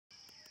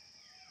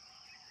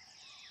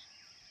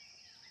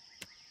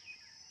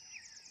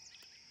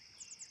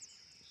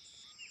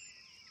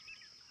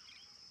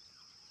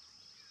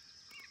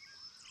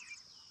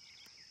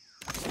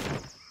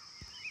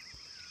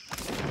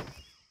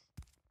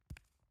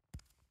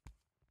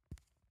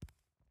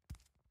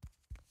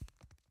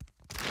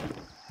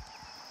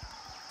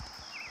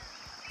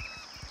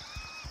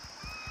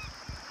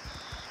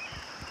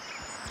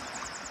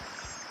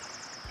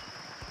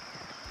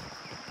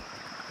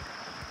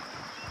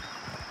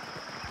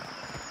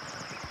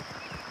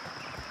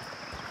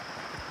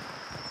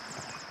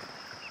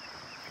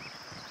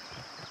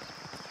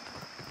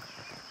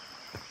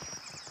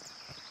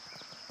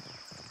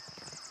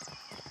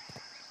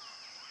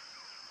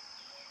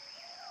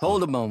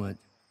Hold a moment.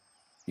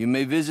 You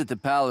may visit the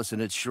palace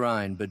and its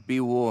shrine, but be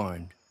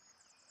warned.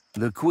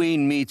 The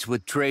Queen meets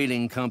with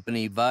trading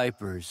company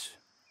vipers.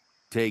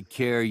 Take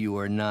care you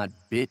are not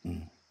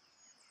bitten.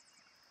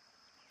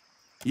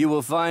 You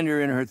will find her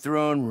in her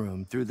throne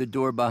room through the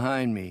door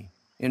behind me.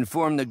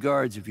 Inform the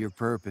guards of your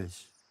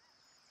purpose.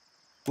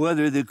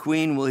 Whether the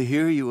Queen will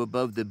hear you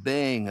above the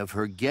baying of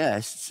her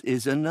guests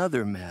is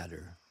another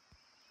matter.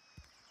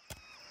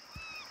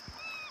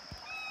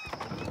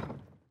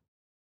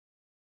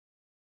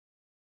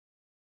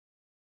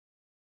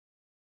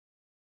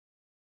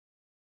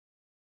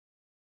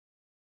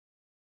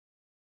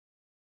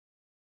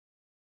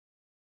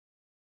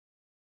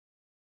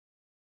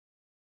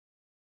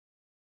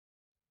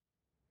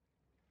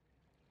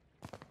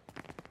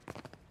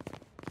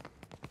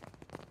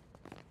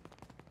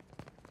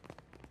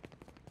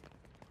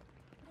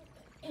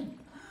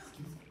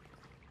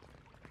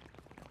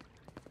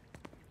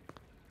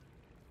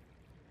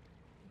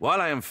 While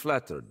I am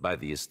flattered by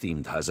the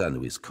esteemed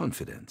Hazanui's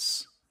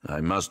confidence, I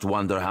must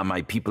wonder how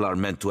my people are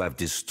meant to have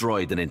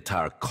destroyed an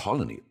entire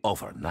colony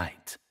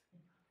overnight.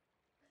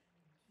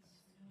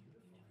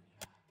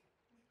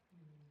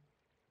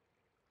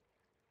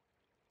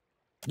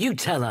 You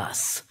tell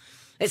us.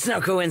 It's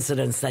no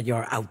coincidence that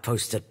your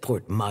outpost at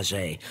Port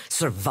Mage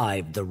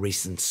survived the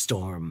recent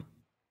storm.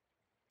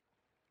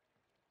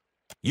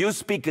 You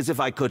speak as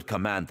if I could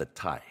command the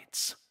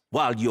tides.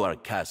 While you are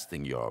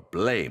casting your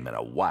blame in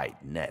a wide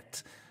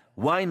net,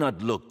 why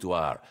not look to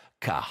our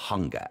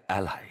Kahanga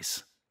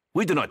allies?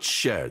 We do not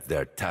share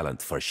their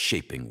talent for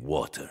shaping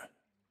water.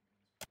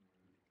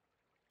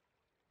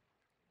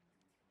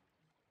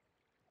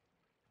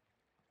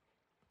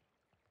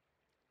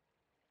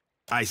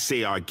 I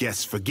say our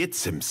guest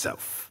forgets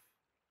himself.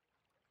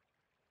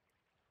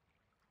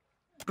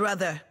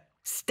 Brother,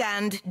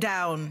 stand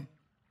down.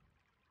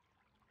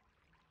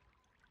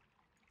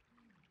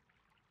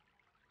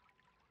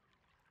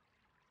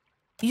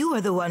 You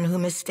are the one who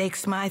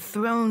mistakes my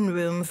throne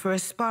room for a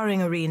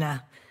sparring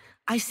arena.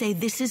 I say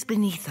this is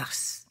beneath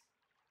us.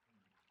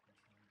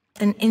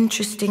 An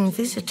interesting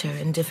visitor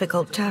in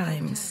difficult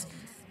times.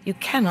 You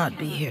cannot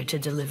be here to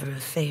deliver a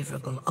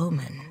favorable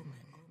omen.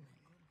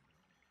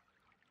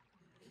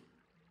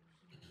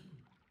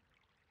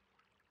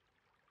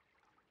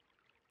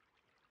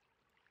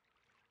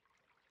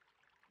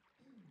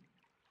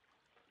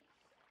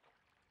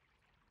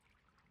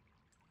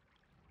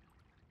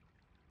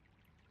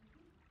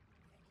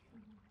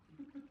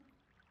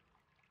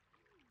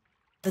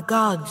 The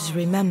gods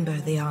remember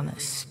the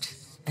honest,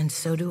 and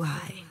so do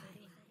I.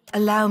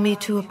 Allow me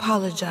to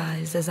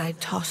apologize as I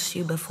toss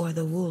you before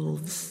the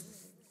wolves.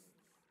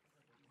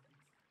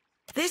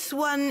 This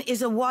one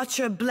is a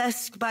watcher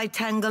blessed by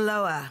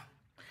Tangaloa.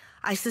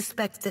 I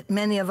suspect that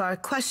many of our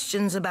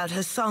questions about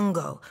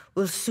Hasongo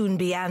will soon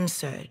be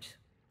answered.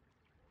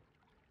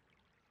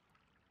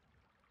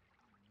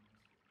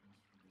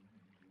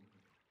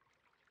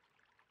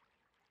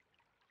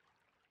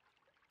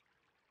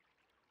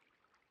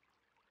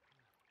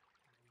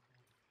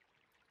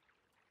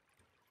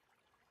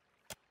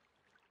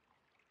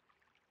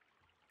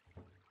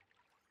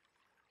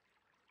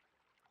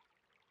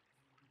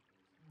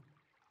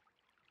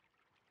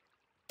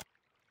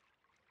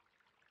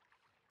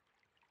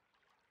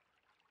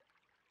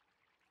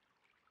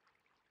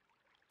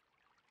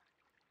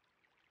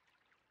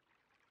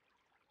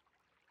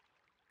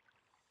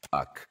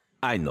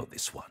 I know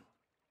this one.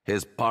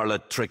 His parlor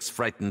tricks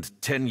frightened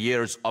 10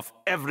 years of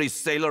every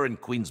sailor in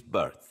Queen's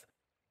Birth.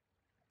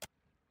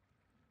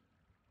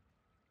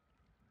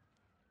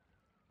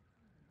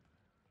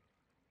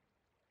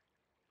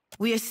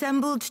 We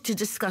assembled to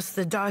discuss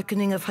the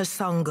darkening of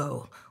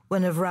Hasongo,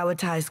 one of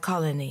Rawatai's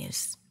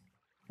colonies.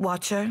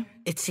 Watcher,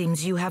 it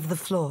seems you have the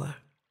floor.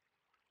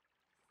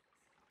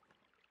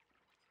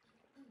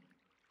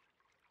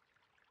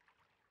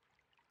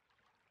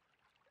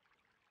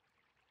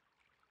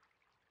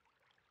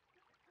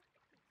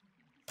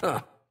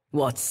 Huh.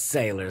 What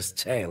sailor's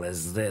tale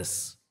is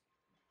this?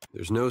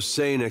 There's no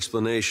sane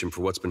explanation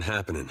for what's been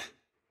happening.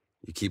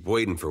 You keep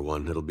waiting for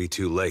one, it'll be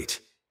too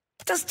late.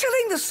 Does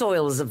tilling the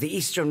soils of the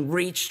Eastern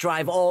Reach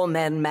drive all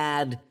men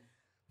mad?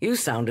 You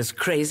sound as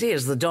crazy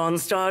as the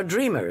Dawnstar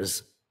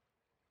Dreamers.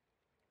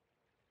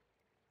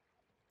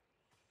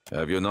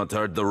 Have you not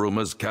heard the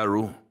rumors,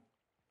 Karu?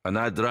 An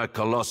Adra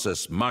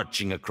Colossus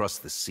marching across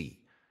the sea.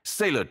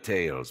 Sailor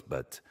tales,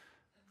 but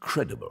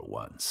credible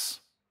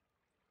ones.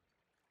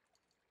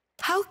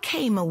 How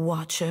came a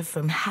watcher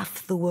from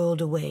half the world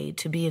away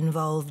to be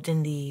involved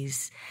in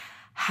these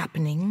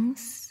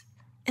happenings?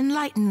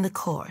 Enlighten the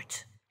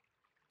court.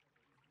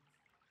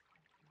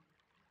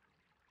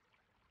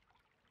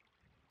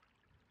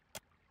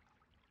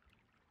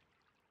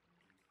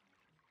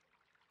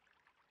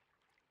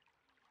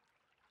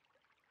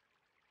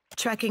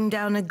 Tracking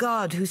down a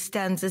god who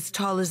stands as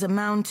tall as a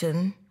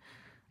mountain.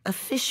 A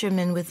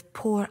fisherman with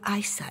poor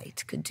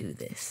eyesight could do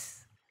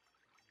this.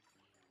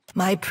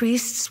 My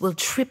priests will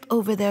trip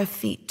over their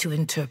feet to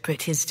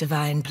interpret his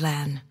divine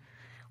plan.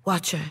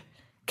 Watcher,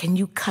 Can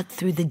you cut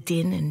through the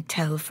din and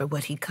tell for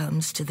what he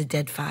comes to the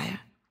Deadfire?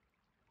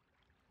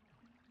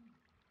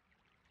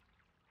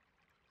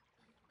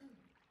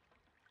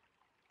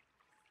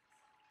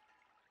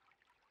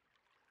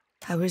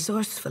 How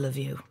resourceful of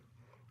you.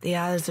 The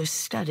Isles are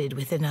studded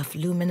with enough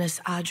luminous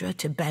Adra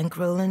to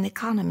bankroll an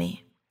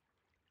economy.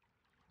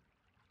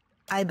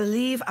 I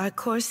believe our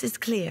course is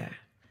clear.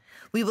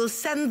 We will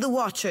send the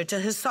Watcher to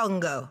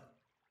Hisongo.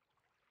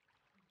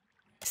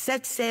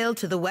 Set sail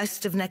to the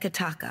west of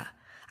Nekataka.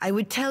 I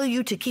would tell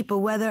you to keep a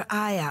weather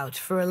eye out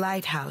for a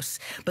lighthouse,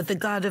 but the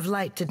God of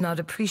Light did not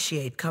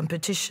appreciate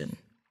competition.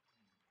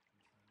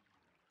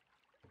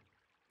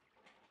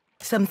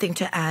 Something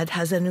to add,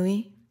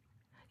 Hazanui?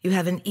 You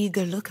have an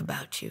eager look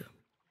about you.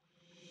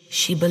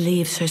 She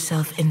believes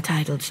herself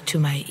entitled to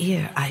my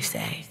ear, I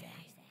say.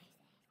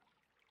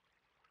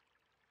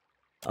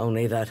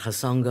 Only that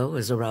Hisongo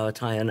is a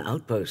Rawatayan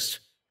outpost.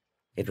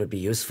 It would be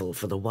useful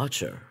for the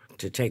Watcher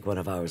to take one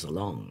of ours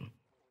along.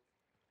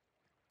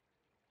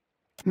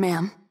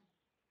 Ma'am?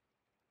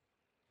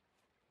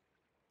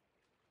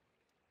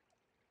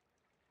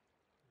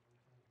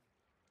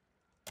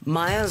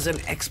 Maya's an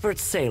expert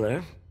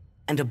sailor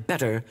and a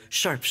better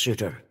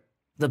sharpshooter.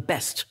 The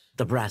best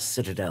the Brass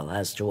Citadel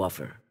has to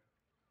offer.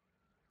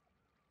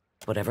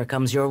 Whatever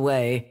comes your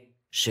way,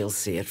 she'll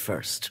see it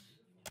first.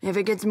 If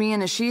it gets me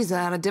and Ashiza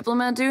out of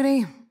diplomat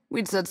duty,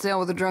 we'd set sail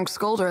with a drunk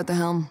scolder at the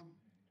helm.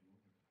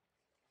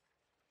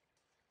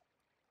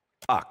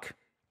 Ak,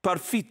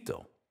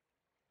 perfito.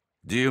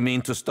 Do you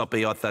mean to stop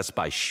Eothas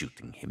by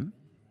shooting him?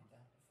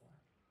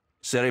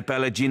 Seri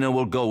Pelagina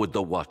will go with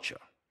the Watcher.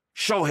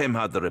 Show him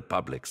how the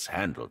Republic's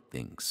handled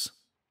things.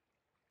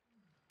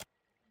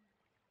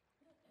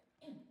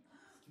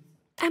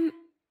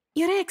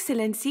 Your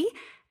Excellency,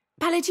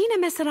 Palagina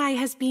Messerai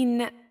has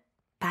been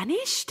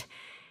banished?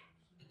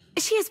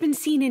 She has been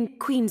seen in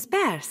Queen's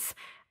Berth.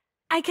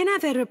 I can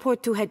have a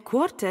report to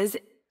headquarters.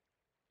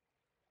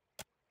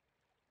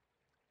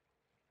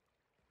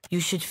 You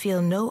should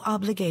feel no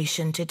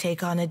obligation to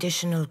take on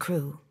additional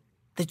crew.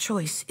 The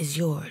choice is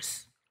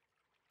yours.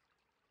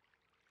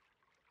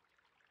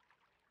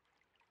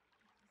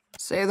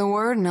 Say the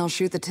word and I'll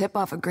shoot the tip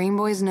off a Green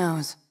Boy's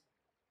nose.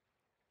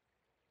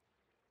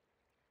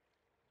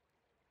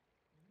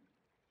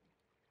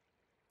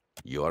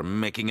 You're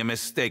making a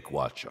mistake,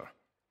 Watcher.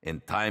 In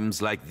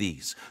times like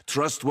these,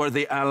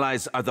 trustworthy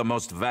allies are the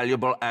most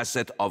valuable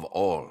asset of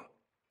all.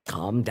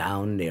 Calm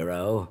down,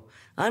 Nero.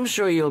 I'm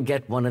sure you'll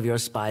get one of your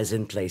spies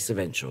in place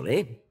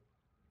eventually.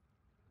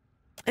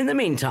 In the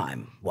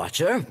meantime,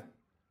 Watcher,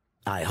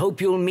 I hope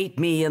you'll meet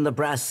me in the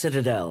Brass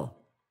Citadel.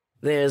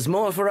 There's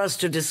more for us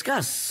to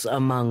discuss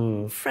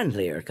among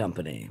friendlier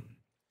company.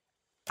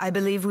 I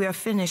believe we are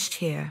finished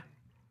here.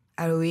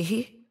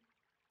 Aruihi?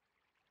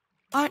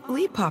 Aren't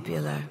we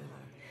popular?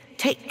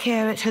 Take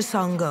care at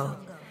Hisongo.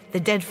 The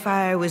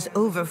Deadfire was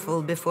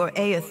overfull before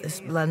Aethys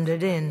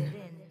blundered in.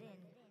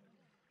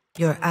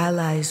 Your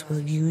allies will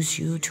use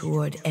you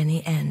toward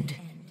any end.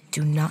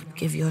 Do not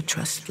give your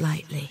trust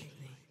lightly.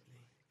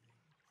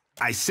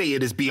 I say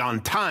it is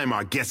beyond time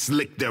our guests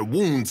lick their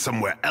wounds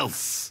somewhere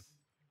else.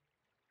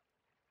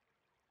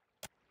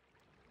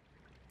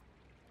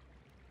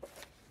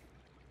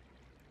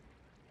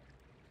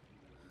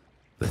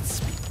 Let's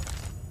speak.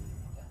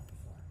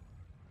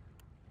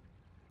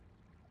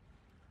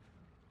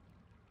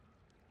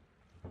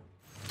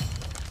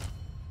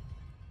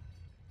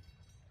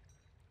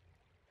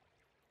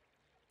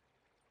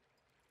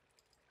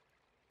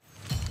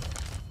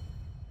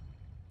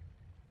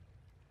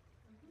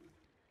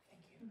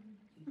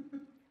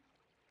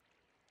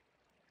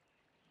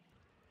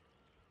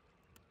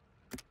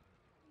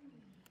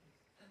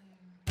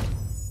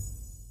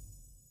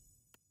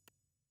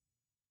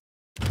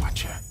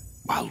 Watcher,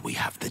 while we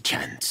have the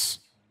chance.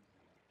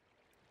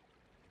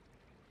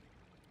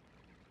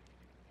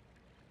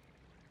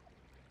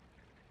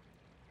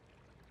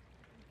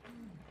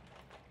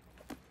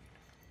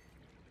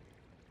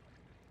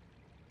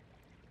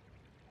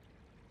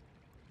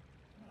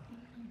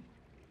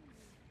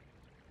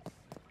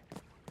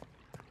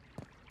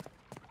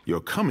 Your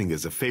coming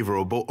is a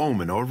favorable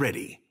omen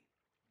already.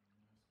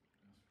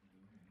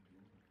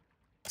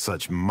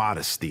 Such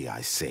modesty,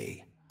 I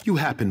say. You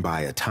happen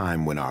by a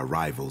time when our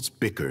rivals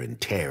bicker and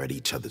tear at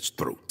each other's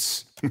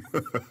throats.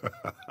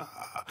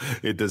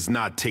 It does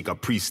not take a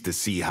priest to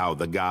see how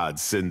the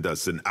gods send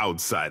us an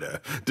outsider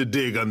to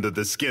dig under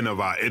the skin of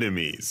our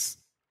enemies.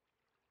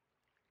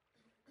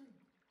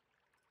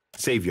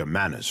 Save your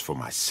manners for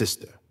my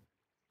sister.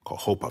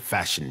 Kohopa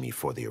fashioned me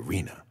for the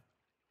arena,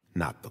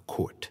 not the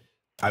court.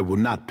 I will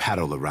not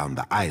paddle around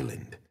the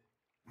island.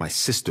 My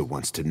sister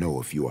wants to know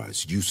if you are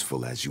as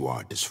useful as you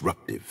are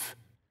disruptive.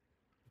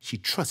 She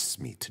trusts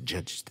me to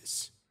judge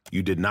this.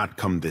 You did not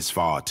come this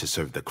far to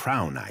serve the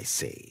crown, I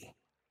say.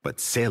 But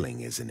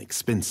sailing is an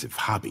expensive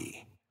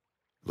hobby.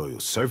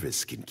 Loyal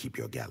service can keep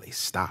your galley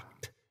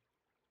stocked.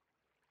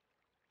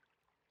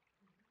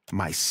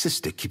 My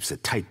sister keeps a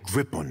tight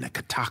grip on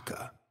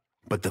Nekataka,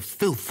 but the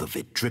filth of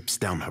it drips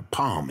down her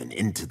palm and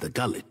into the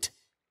gullet.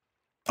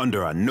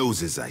 Under our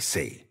noses, I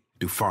say.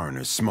 Do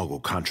foreigners smuggle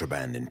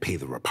contraband and pay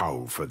the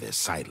Rapau for their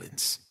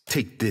silence?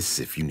 Take this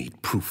if you need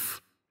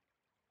proof.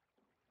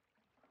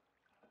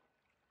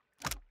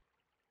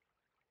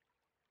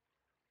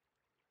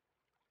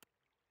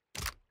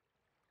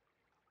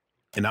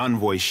 An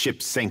envoy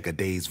ship sank a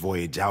day's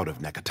voyage out of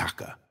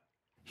Nekataka.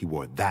 He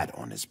wore that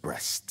on his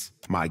breast.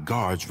 My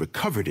guards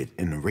recovered it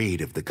in a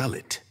raid of the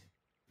gullet.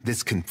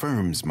 This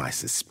confirms my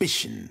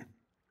suspicion.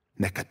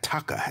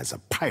 Nekataka has a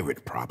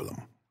pirate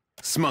problem.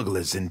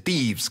 Smugglers and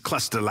thieves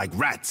cluster like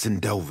rats in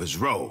Delver's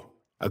Row,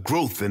 a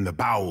growth in the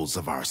bowels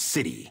of our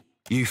city.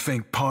 You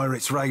think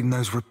pirates raiding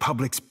those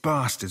Republic's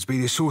bastards be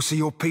the source of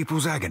your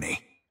people's agony?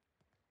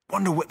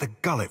 Wonder what the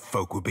gullet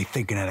folk would be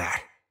thinking of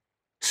that,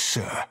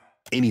 sir.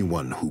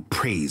 Anyone who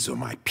preys on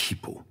my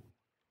people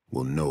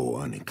will know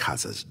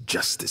Onikaza's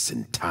justice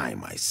in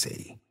time, I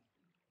say.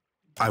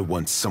 I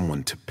want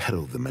someone to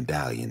peddle the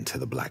medallion to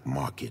the black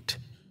market,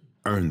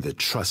 earn the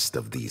trust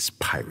of these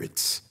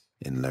pirates,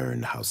 and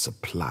learn how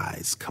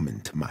supplies come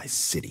into my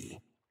city.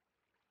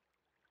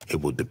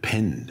 It will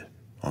depend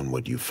on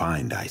what you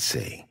find, I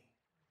say.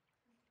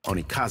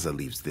 Onikaza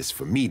leaves this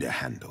for me to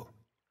handle.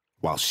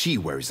 While she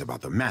worries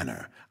about the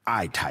manor,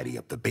 I tidy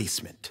up the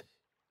basement.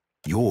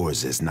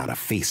 Yours is not a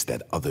face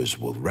that others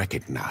will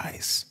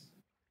recognize.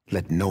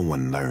 Let no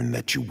one learn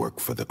that you work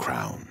for the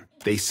crown.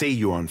 They say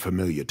you're on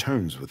familiar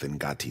terms with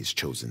Ngati's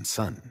chosen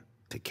son,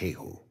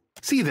 Tekehu.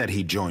 See that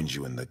he joins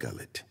you in the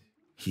gullet.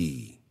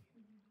 He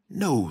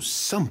knows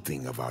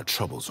something of our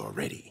troubles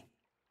already.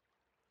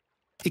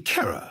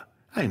 Ikera,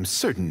 I am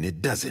certain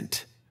it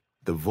doesn't.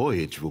 The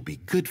voyage will be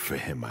good for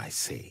him, I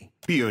say.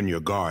 Be on your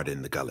guard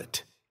in the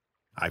gullet.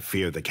 I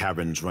fear the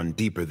caverns run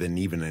deeper than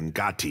even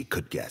Ngati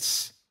could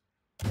guess.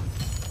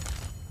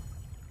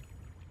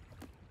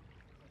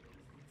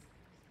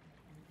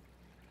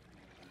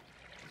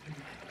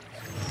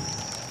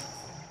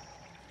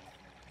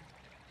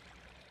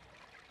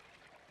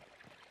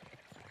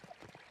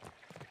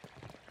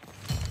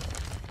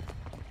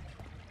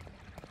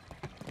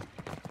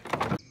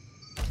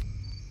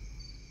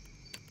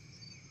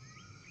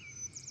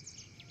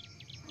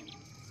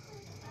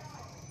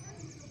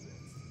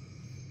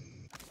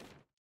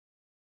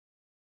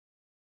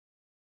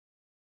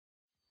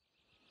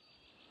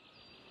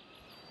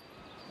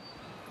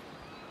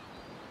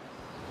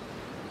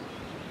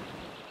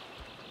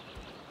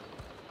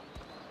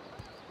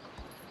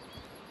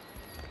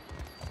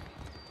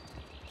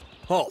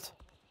 Halt!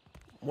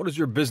 What is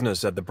your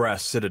business at the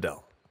Brass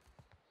Citadel?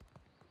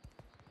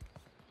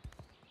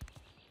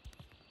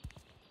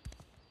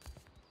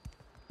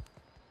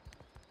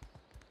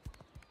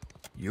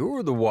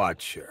 You're the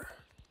Watcher.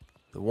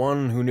 The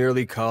one who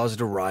nearly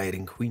caused a riot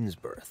in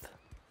Queensbirth.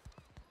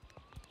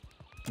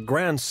 The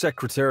Grand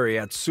Secretary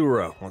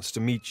Atsura wants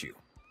to meet you.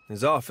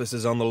 His office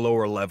is on the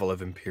lower level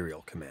of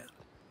Imperial Command.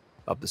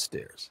 Up the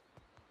stairs.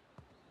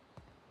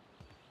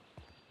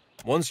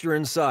 Once you're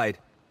inside,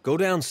 go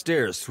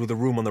downstairs through the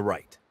room on the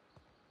right.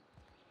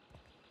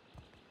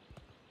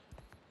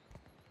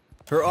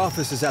 Her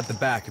office is at the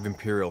back of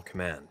Imperial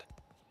Command.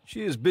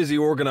 She is busy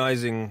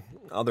organizing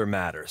other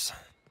matters.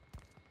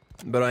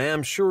 But I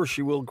am sure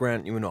she will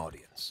grant you an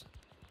audience.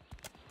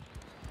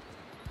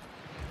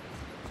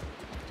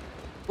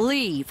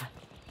 Leave.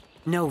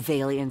 No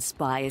Valiant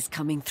spy is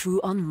coming through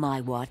on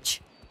my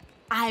watch.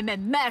 I'm a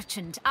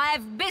merchant. I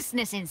have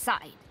business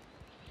inside.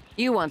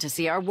 You want to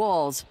see our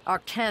walls, our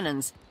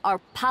cannons, our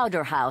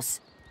powder house.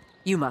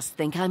 You must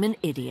think I'm an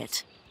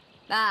idiot.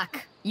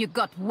 Ak, you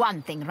got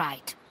one thing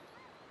right.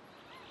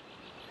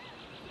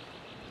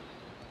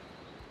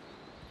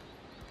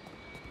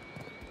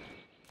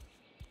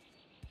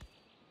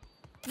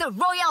 The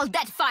Royal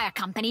Deadfire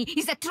Company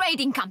is a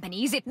trading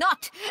company, is it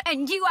not?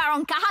 And you are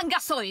on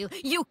Kahanga soil.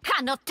 You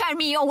cannot turn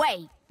me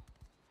away.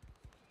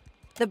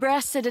 The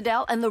Brass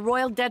Citadel and the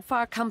Royal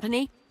Deadfire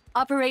Company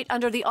operate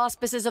under the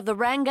auspices of the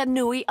Ranga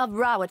Nui of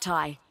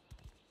Rawatai.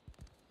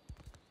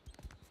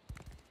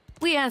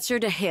 We answer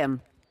to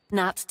him,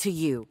 not to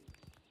you.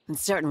 And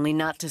certainly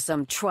not to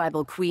some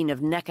tribal queen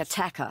of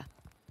Nekataka.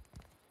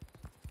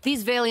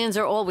 These Valians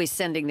are always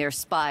sending their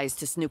spies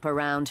to snoop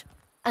around,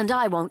 and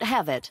I won't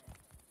have it.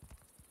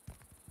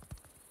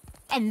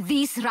 And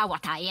these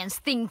Rawataians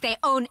think they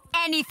own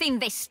anything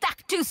they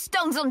stack 2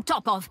 stones on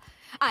top of.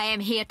 I am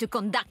here to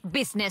conduct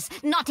business,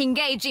 not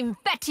engage in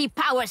petty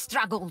power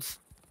struggles.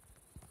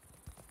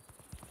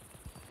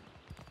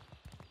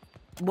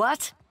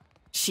 What?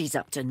 She's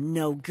up to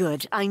no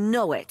good, I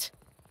know it.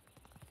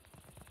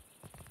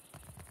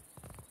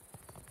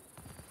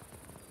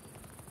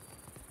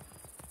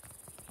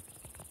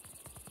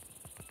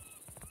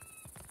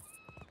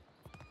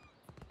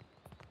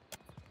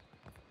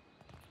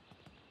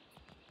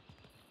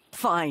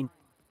 Fine.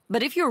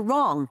 But if you're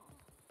wrong,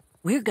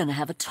 we're gonna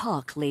have a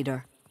talk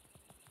later.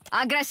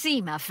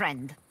 Aggressive, my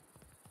friend.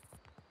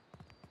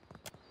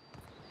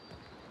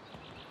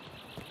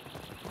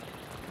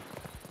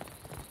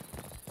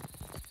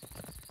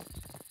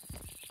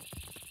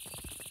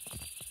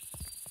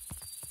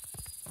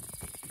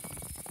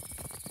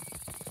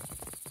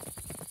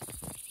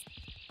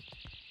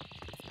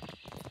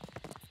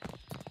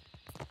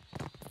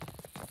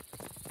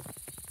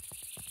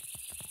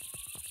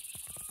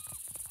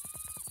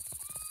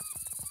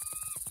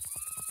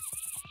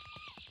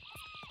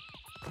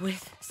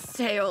 with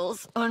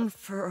sails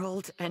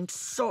unfurled and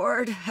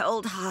sword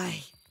held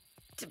high,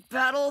 to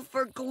battle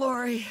for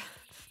glory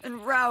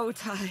and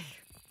Rautai.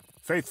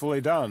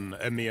 Faithfully done,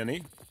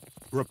 Emiani.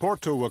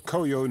 Report to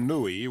Wakoyo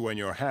Nui when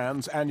your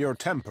hands and your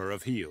temper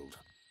have healed.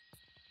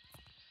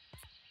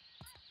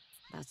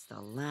 That's the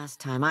last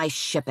time I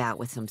ship out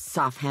with some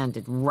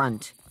soft-handed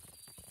runt.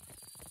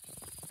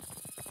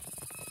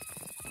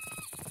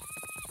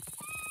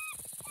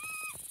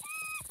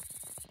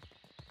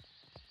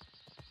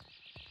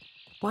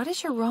 Why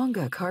does your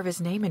Ranga carve his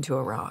name into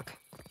a rock?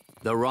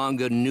 The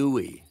Ranga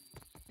Nui,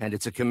 and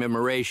it's a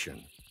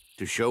commemoration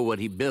to show what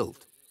he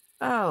built.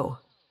 Oh.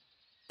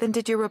 Then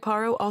did your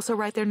Raparo also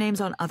write their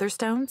names on other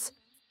stones?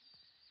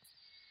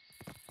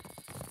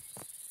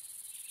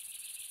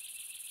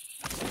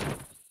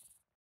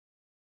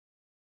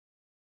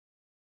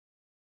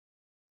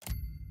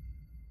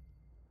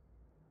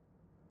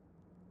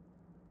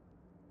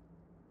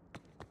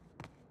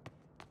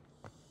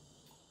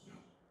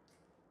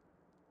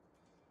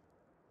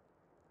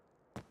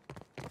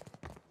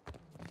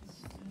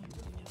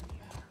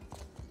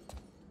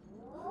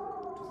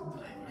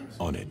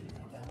 On it.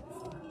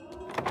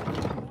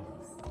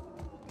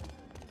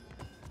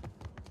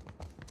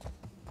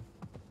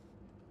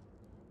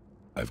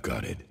 I've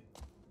got it.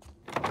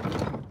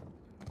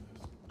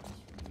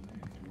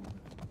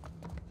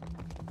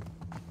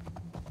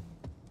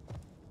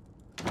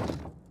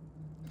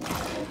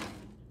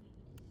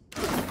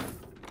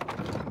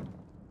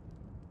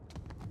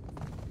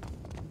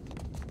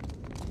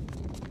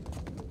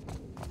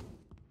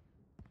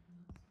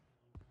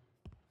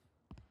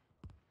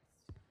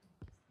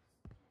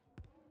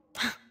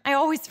 I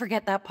always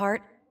forget that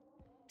part.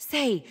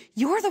 Say,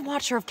 you're the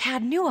Watcher of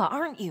Cadnua,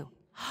 aren't you?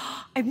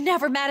 I've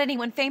never met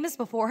anyone famous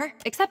before,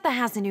 except the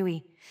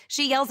Hazanui.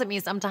 She yells at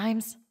me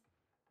sometimes.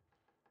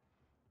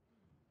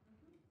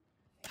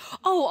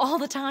 Oh, all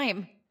the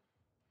time.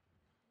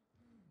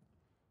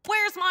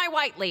 Where's my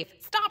white leaf?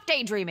 Stop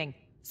daydreaming.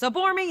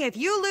 Support me, if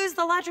you lose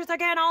the ledgers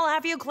again, I'll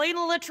have you clean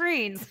the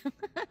latrines.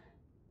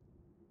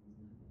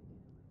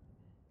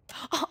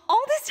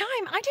 All this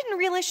time, I didn't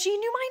realize she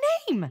knew my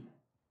name.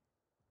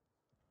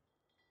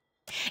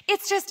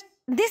 It's just,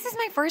 this is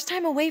my first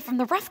time away from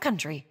the rough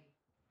country.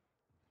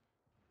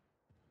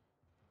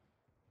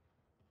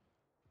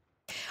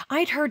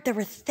 I'd heard there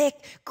were thick,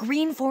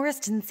 green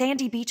forests and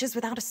sandy beaches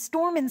without a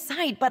storm in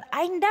sight, but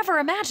I never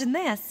imagined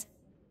this.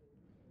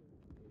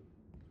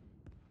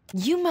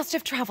 You must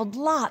have traveled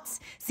lots,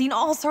 seen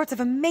all sorts of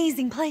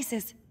amazing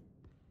places.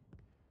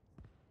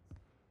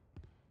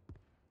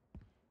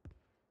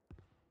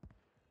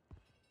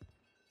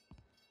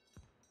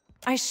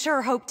 I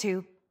sure hope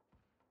to.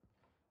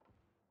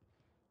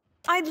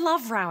 I'd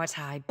love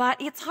Rauatai,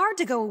 but it's hard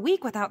to go a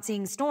week without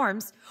seeing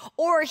storms,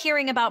 or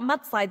hearing about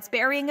mudslides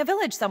burying a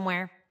village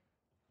somewhere.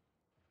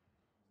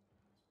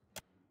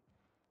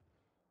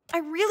 I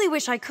really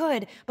wish I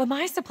could, but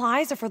my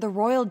supplies are for the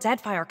Royal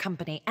Deadfire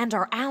Company and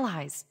our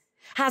allies.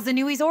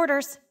 Hazanui's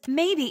orders.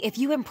 Maybe if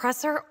you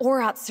impress her or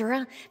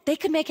Atsura, they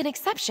could make an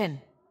exception.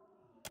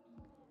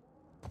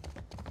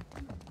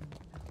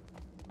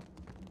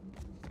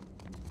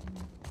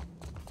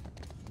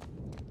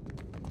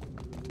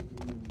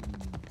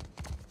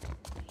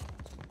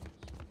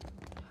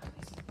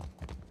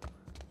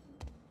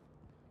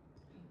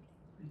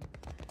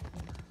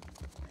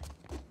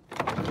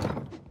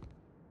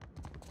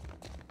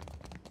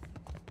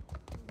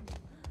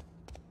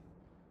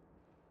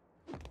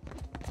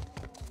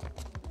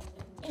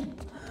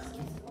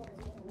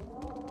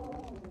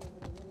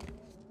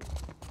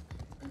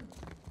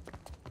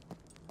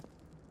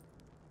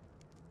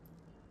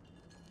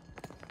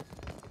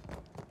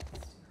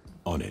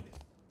 On it.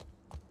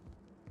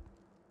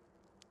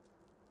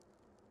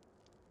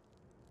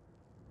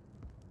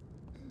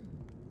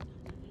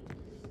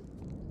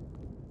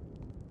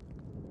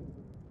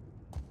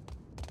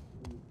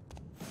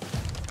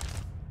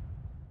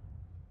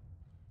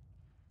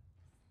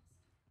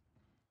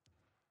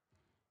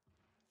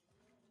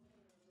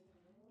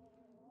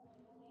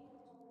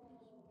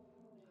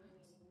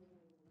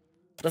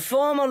 The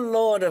former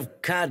Lord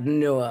of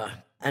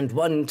Cadnua, and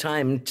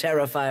one-time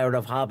Terrifier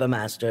of Harbor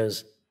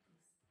Masters.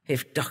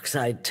 If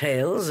dockside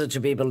tales are to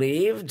be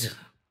believed,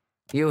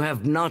 you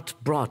have not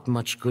brought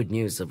much good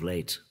news of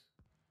late.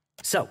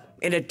 So,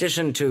 in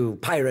addition to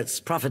pirates,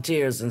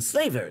 profiteers, and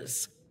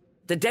slavers,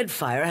 the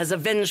Deadfire has a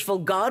vengeful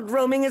god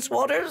roaming its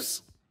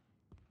waters?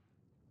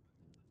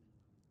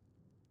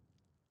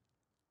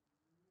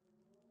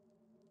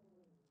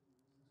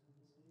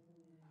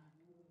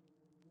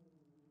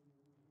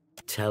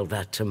 Tell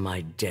that to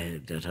my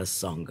dead at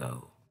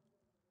Hasongo.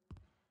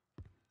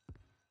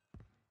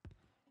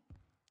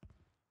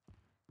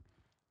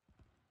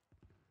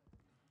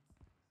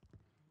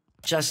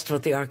 Just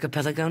what the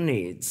archipelago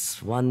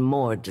needs. One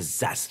more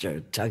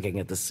disaster tugging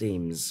at the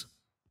seams.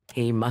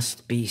 He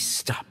must be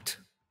stopped.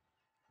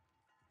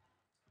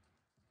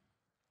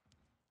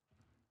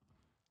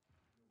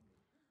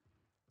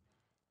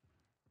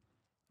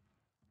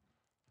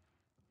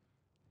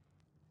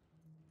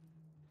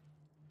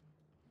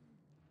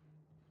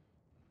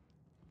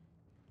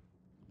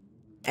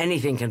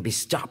 Anything can be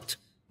stopped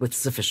with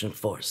sufficient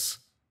force.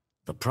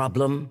 The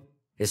problem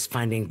is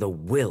finding the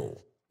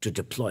will to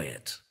deploy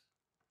it.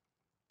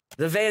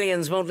 The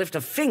Valians won't lift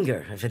a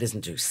finger if it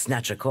isn't to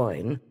snatch a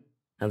coin,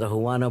 and the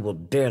Huana will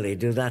barely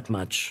do that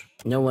much.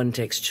 No one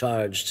takes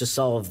charge to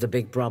solve the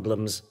big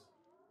problems.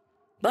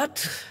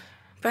 But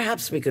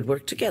perhaps we could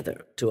work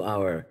together to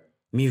our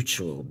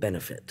mutual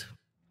benefit.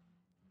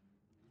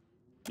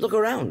 Look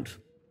around.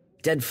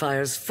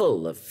 Deadfire's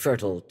full of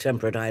fertile,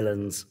 temperate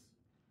islands.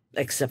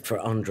 Except for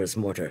Andra's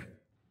mortar.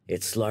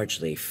 It's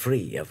largely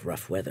free of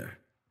rough weather.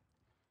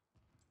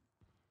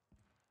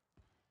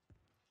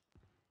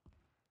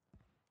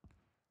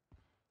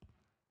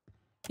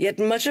 Yet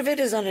much of it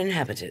is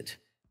uninhabited.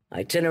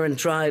 Itinerant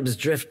tribes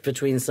drift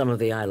between some of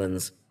the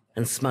islands,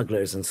 and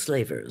smugglers and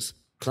slavers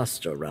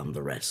cluster around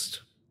the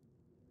rest.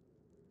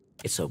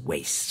 It's a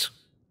waste.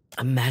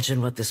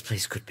 Imagine what this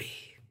place could be,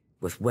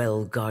 with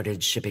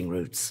well-guarded shipping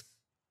routes.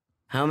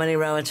 How many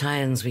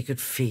Rowataians we could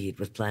feed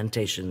with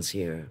plantations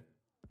here.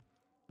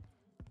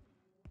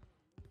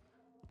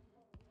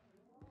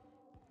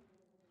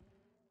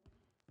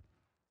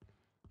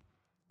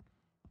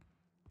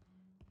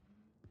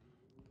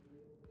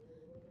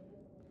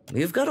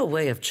 You've got a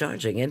way of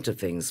charging into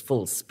things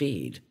full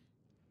speed.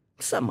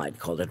 Some might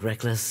call it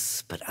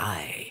reckless, but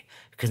I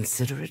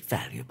consider it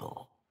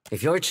valuable.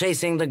 If you're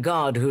chasing the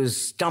god who's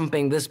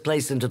stomping this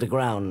place into the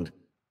ground,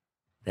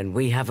 then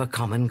we have a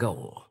common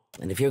goal.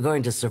 And if you're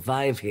going to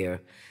survive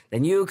here,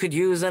 then you could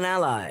use an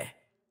ally.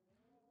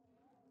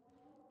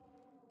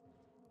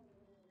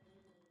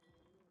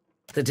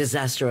 The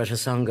disaster at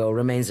Hasango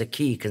remains a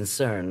key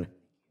concern.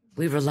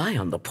 We rely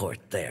on the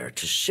port there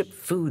to ship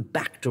food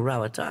back to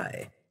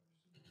Rawatai.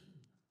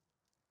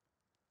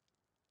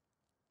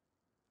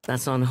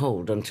 That's on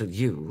hold until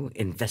you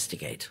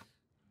investigate.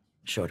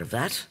 Short of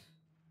that,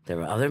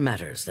 there are other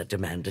matters that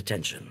demand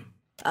attention.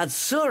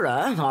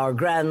 Atsura, our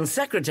Grand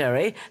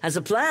Secretary, has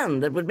a plan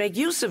that would make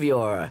use of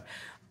your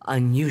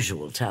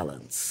unusual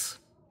talents.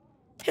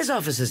 His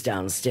office is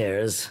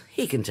downstairs.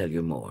 He can tell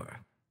you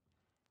more.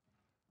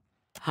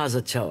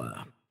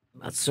 Hazatoa.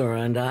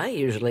 Atsura and I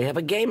usually have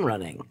a game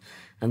running,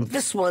 and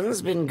this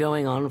one's been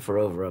going on for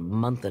over a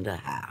month and a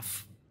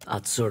half.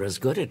 Atsura's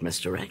good at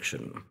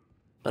misdirection,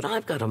 but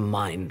I've got a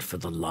mind for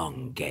the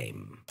long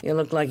game. You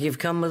look like you've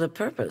come with a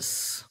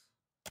purpose.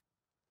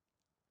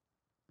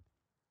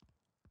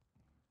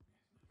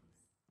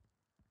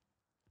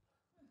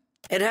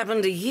 It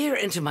happened a year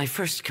into my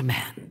first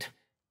command.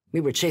 We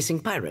were chasing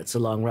pirates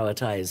along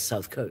Rawatai's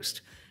south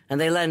coast,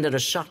 and they landed a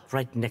shot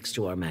right next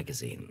to our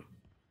magazine.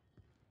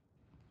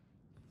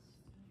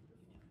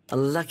 A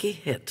lucky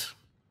hit.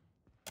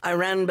 I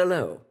ran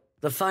below.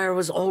 The fire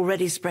was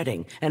already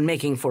spreading and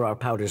making for our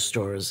powder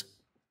stores.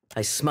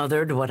 I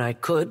smothered what I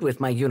could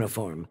with my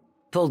uniform,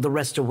 pulled the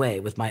rest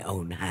away with my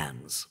own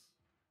hands.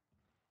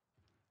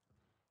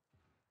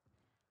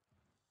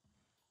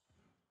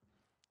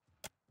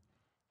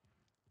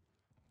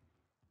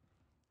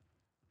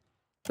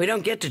 We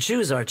don't get to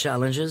choose our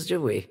challenges, do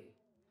we?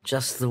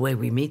 Just the way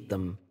we meet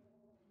them.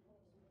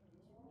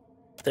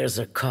 There's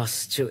a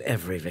cost to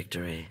every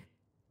victory,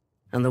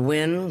 and the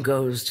win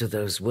goes to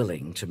those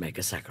willing to make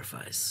a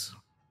sacrifice.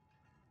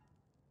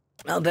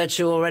 I'll bet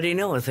you already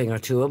know a thing or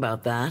two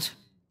about that,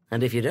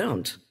 and if you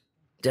don't,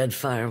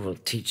 Deadfire will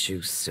teach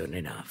you soon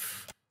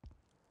enough.